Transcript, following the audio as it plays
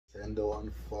Sendoh on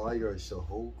fire.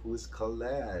 Shohoku's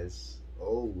class.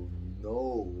 Oh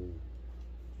no.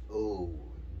 Oh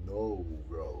no,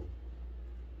 bro.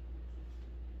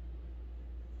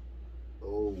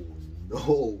 Oh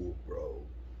no, bro.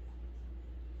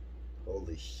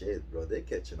 Holy shit, bro. They're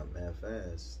catching a man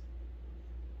fast.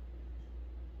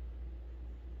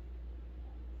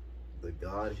 The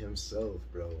god himself,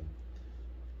 bro.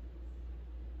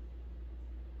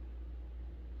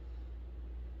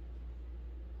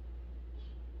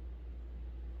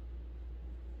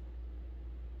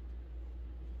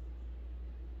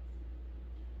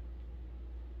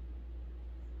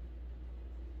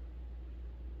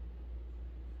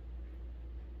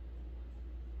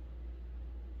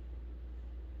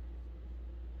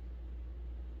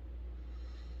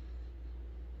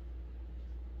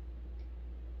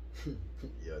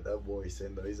 Yeah, that boy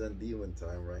Sendoh, he's on demon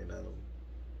time right now.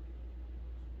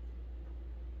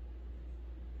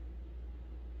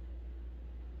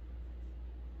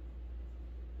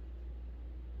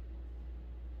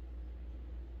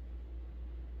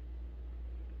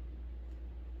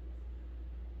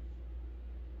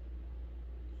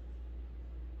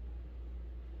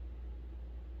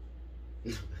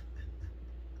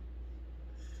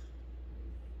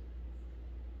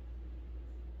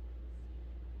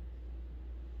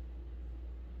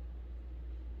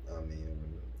 I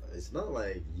mean, it's not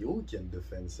like you can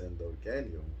defend Sendoh,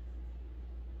 can you?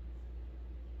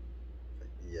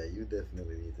 Yeah, you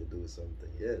definitely need to do something.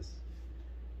 Yes,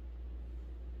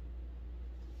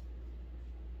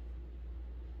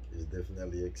 it's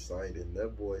definitely exciting.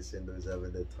 That boy Sendoh is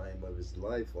having the time of his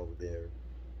life out there.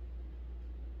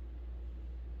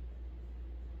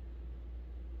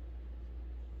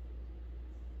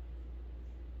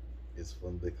 It's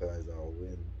fun because I'll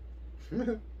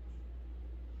win.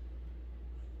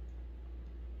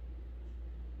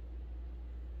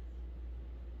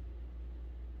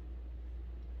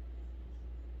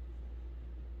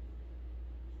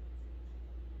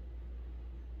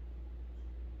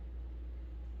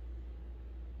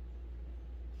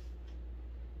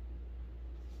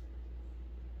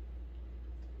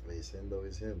 Wait, Sendoh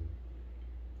is him.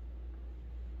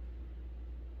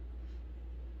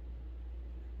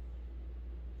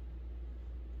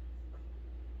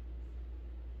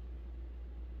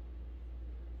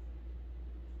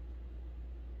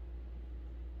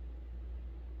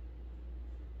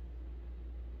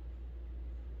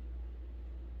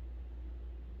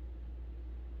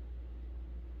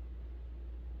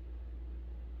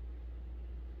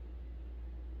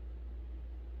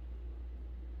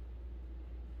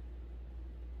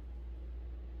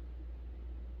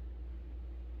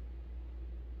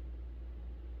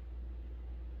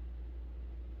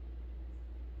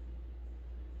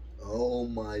 Oh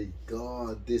my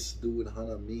god, this dude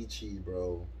Hanamichi,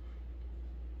 bro.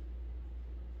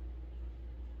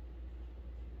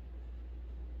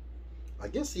 I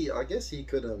guess he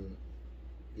couldn't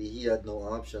he had no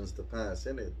options to pass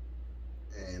in it.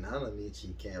 And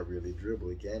Hanamichi can't really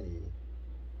dribble, can he?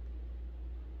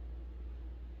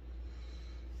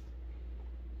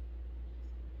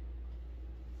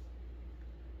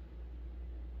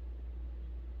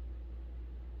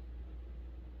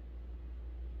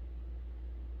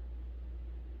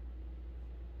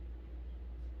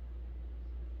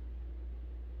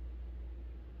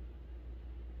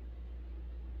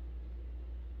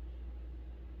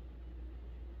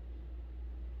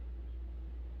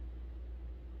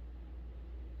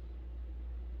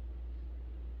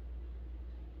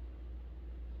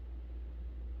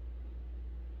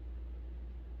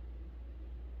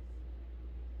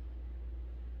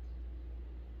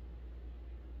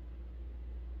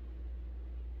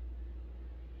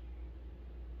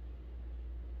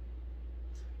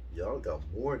 Y'all got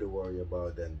more to worry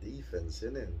about than defense,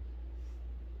 innit?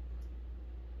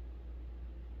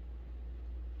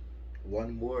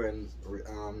 One more and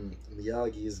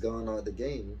Miyagi is gone out the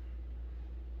game,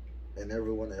 and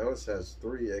everyone else has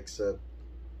three except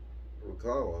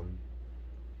Rukawa.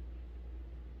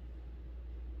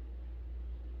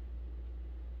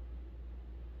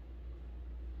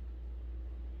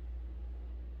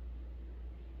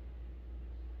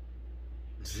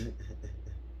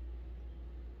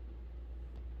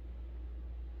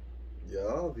 Yeah,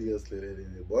 obviously they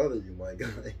didn't bother you, my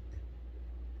guy.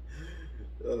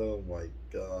 Oh my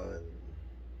god.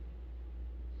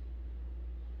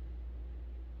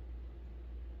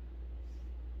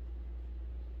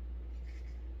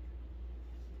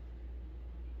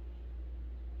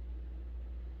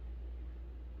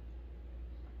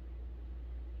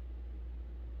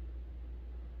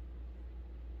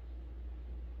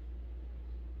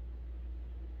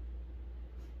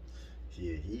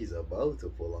 He's about to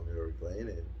pull a miracle, ain't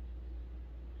it?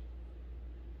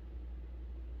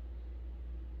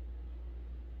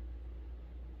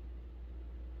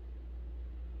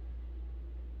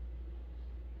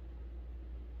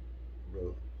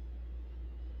 Bro.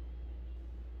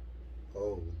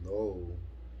 Oh no.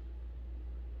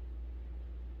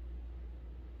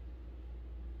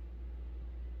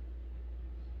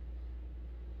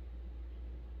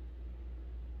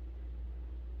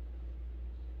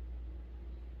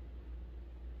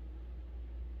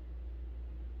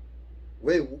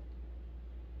 Wait,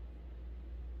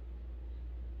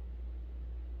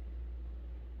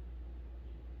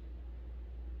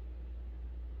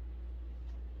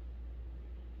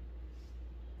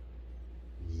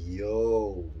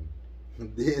 yo.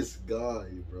 This guy,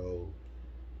 bro.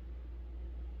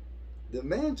 The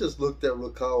man just looked at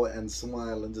Rukawa and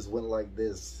smiled and just went like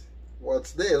this.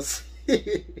 What's this?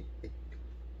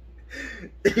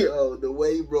 Yo, the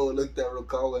way bro looked at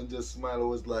Rukawa and just smiled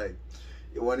was like,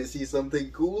 you want to see something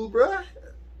cool, bruh?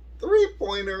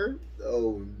 3-pointer.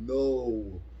 Oh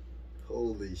no.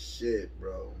 Holy shit,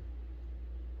 bro.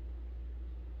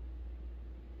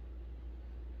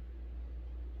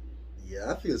 Yeah,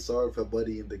 I feel sorry for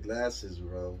Buddy in the glasses,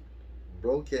 bro.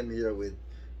 Bro came here with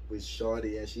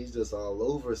Shorty and she's just all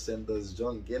over Sendo's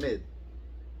junk in it.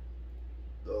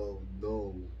 Oh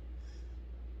no.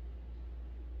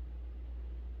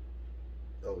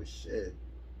 Oh shit.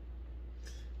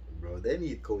 Bro, they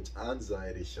need Coach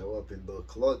Anzai to show up in the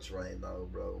clutch right now,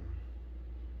 bro.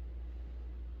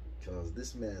 Cause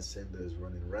this man Sendoh is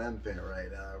running rampant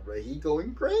right now, bro. He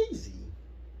going crazy.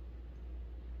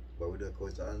 But with the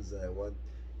Coach Anzai, what?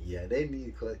 Yeah, they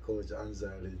need Coach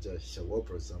Anzai to just show up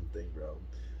or something, bro.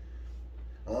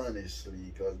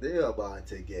 Honestly, cause they're about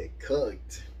to get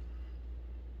cooked.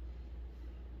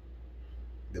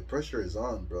 The pressure is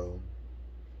on, bro.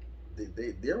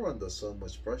 They're under so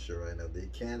much pressure right now. They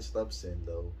can't stop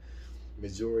Sendoh.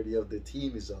 Majority of the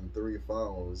team is on 3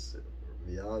 fouls.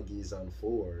 Miyagi's on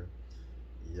 4.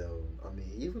 Yo, I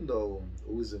mean, even though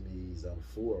Uzumi's on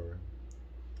 4,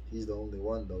 he's the only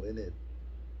one though in it.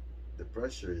 The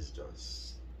pressure is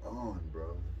just on,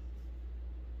 bro.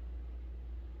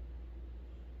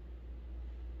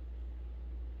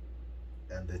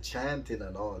 And the chanting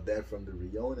and all that from the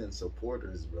Ryonan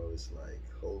supporters, bro, it's like,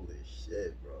 holy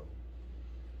shit, bro.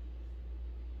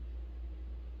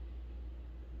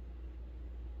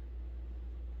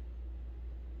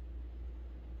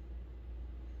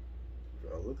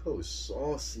 Bro, look how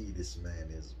saucy this man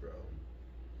is, bro.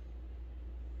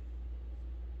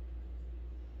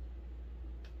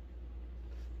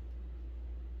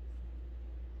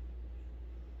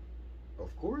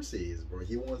 Of course he is, bro.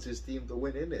 He wants his team to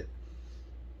win in it.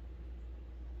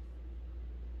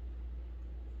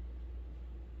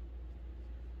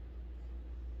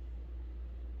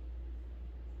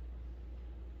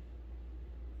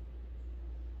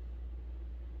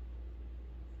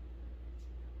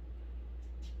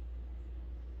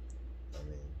 I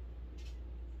mean,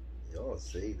 y'all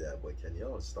say that, but can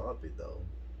y'all stop it though?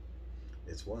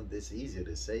 It's one this easier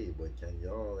to say, but can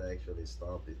y'all actually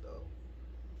stop it though?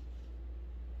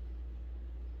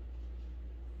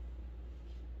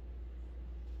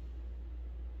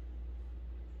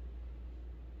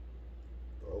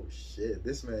 Oh shit,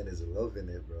 this man is loving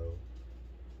it, bro.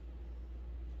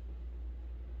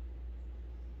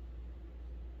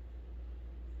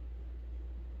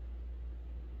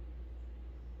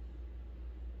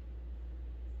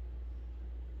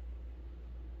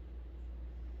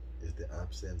 It's the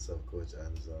absence of Coach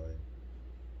Anzai.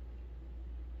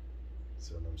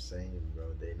 That's what I'm saying,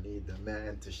 bro. They need the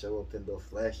man to show up in the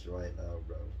flesh right now,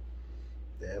 bro.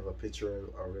 They have a picture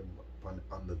of him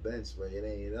on the bench, but it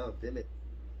ain't up, innit?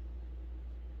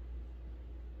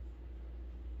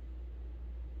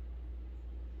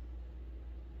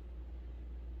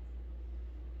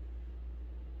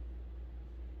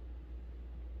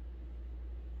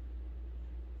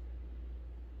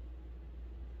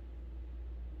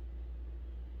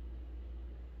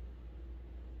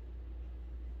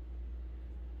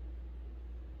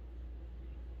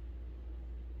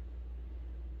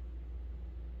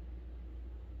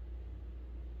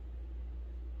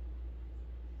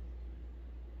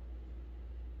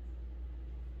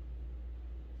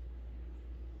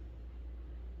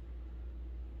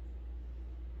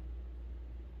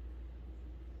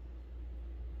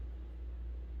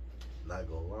 Not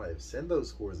gonna lie, if Sendoh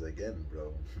scores again,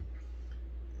 bro,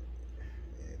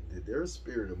 their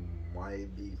spirit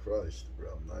might be crushed, bro.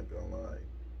 I'm not gonna lie.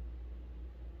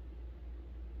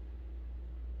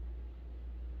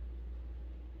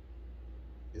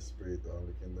 His spirit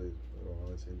only can do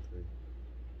 1, 2, 3.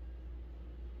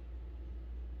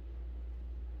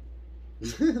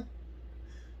 Oh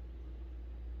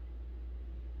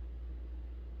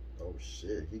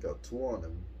shit, he got two on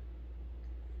him.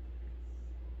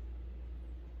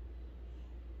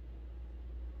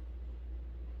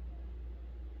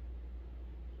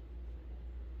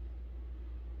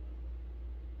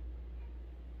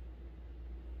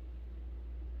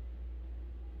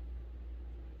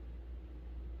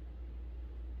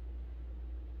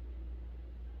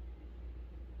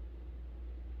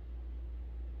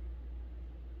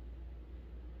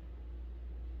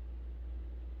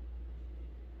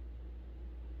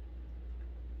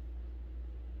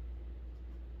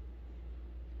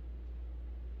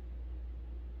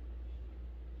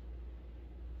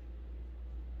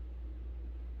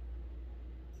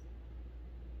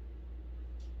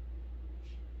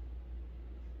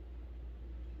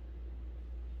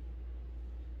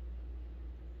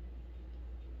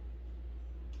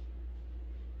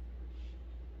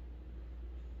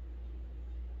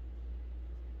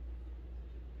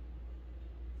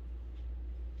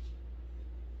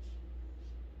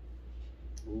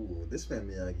 Ooh, this man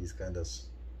Miyagi's kind of.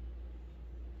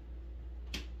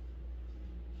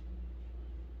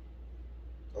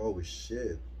 Oh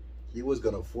shit. He was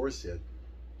gonna force it.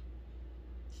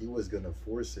 He was gonna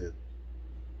force it.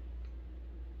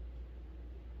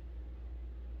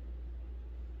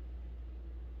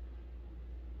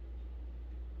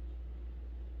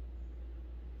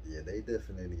 Yeah, they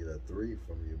definitely need a three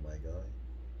from you, my guy.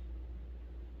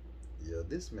 Yeah,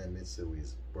 this man Mitsu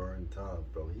is burnt out,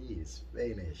 bro. He is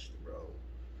finished, bro.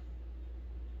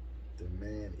 The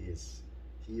man is.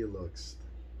 He looks.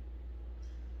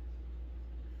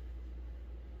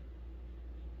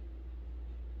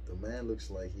 The man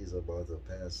looks like he's about to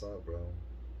pass out, bro.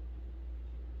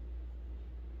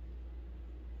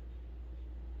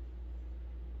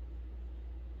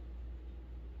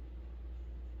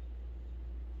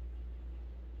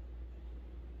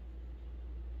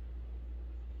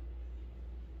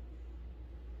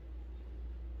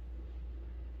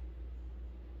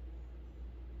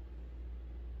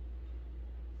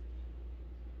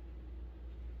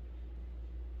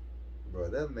 Bro,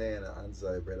 that man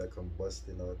Anzai better come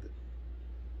busting out.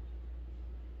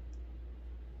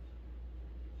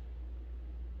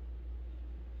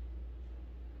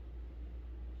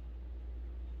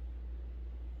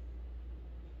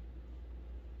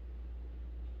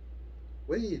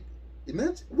 Wait,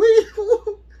 imagine. Wait.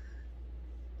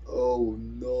 Oh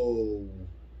no.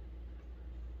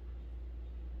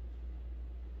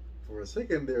 For a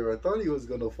second there, I thought he was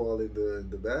gonna fall in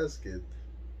the basket.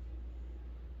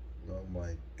 Oh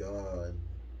my god.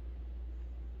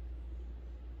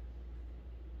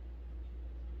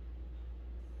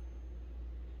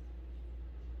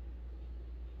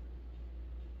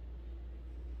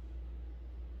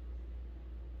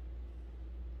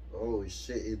 Oh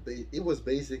shit! It was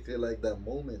basically like that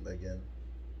moment again.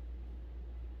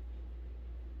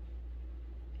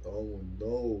 Oh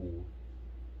no!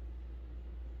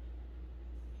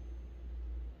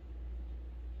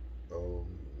 Oh,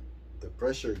 the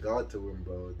pressure got to him,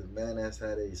 bro. The man has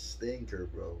had a stinker,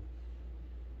 bro.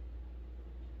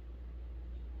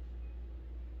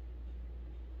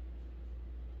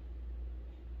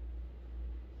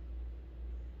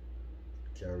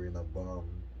 Carrying a bomb.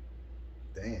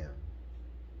 Damn.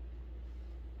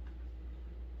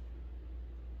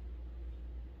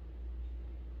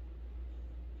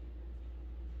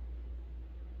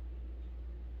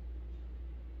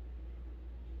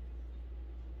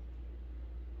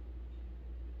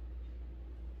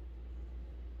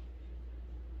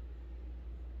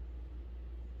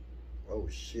 Oh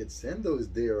shit! Sendoh is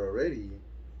there already,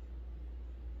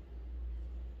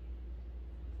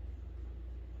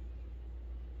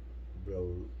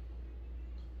 bro.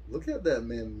 Look at that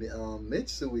man,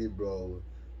 Mitsui, bro.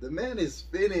 The man is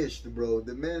finished, bro.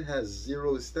 The man has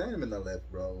zero stamina left,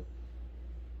 bro.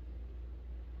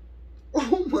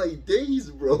 Oh my days,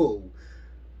 bro.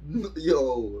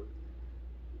 Yo,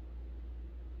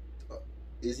 uh,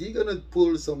 is he gonna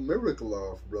pull some miracle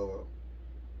off, bro?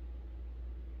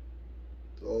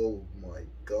 Oh my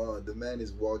god, the man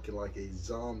is walking like a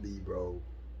zombie, bro.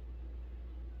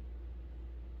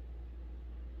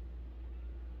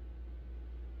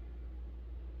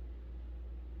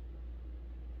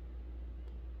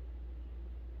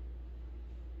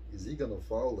 Is he gonna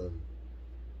foul him?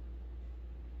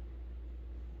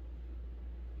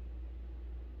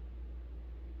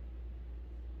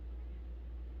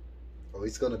 Oh,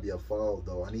 it's gonna be a foul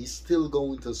though, and he's still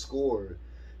going to score.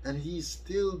 And he's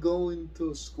still going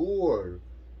to score.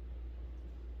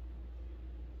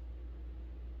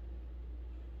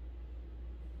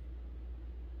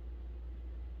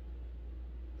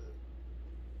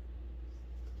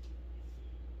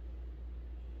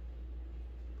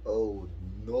 Oh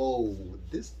no,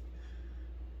 this.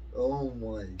 Oh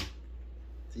my,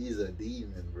 he's a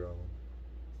demon, bro.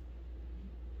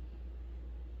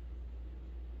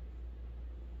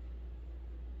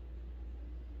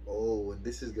 Oh, and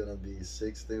this is gonna be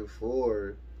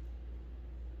 6-4,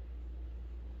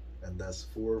 and that's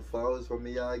 4 fouls for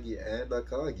Miyagi and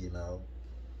Akagi now.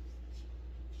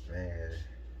 Man,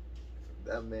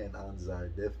 that man Anzar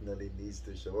definitely needs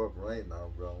to show up right now,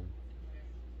 bro.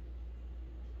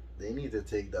 They need to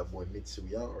take that boy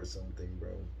Mitsuya or something, bro.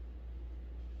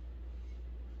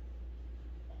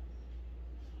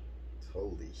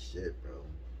 Holy shit, bro.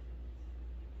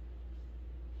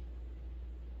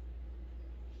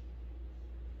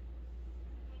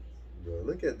 Bro,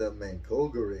 look at that man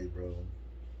Kogure, bro.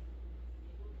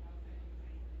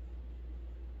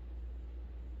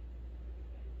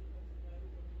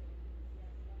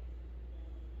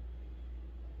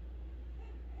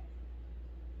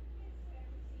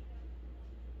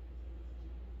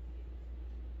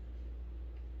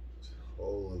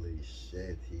 Holy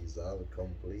shit, he's out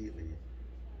completely.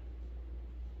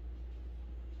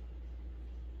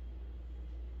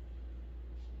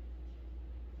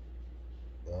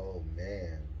 Oh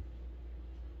man.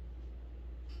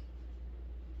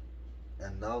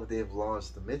 And now they've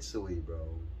lost Mitsui,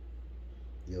 bro.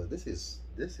 Yo, this is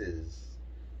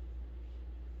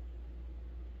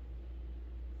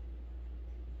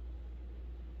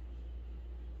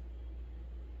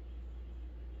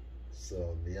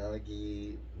so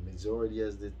Miyagi majority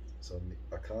has the so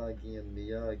Akagi and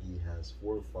Miyagi has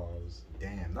 4 fouls.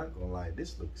 Damn, not gonna lie,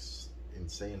 this looks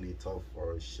insanely tough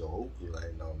for Shohoku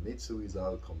right now. Mitsui's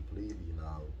out completely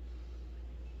now.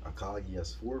 Akagi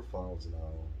has 4 fouls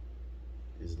now.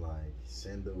 It's like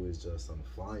Sendoh is just on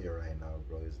fire right now,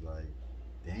 bro. It's like,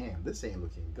 damn, this ain't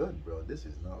looking good, bro. This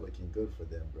is not looking good for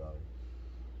them, bro.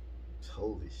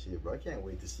 Holy shit, bro. I can't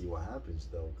wait to see what happens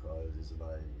though, cause it's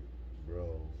like,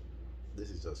 bro, this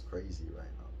is just crazy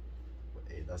right now. But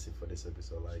hey, that's it for this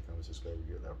episode. Like, comment, subscribe,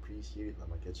 we really appreciate it. I'm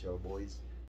gonna catch y'all boys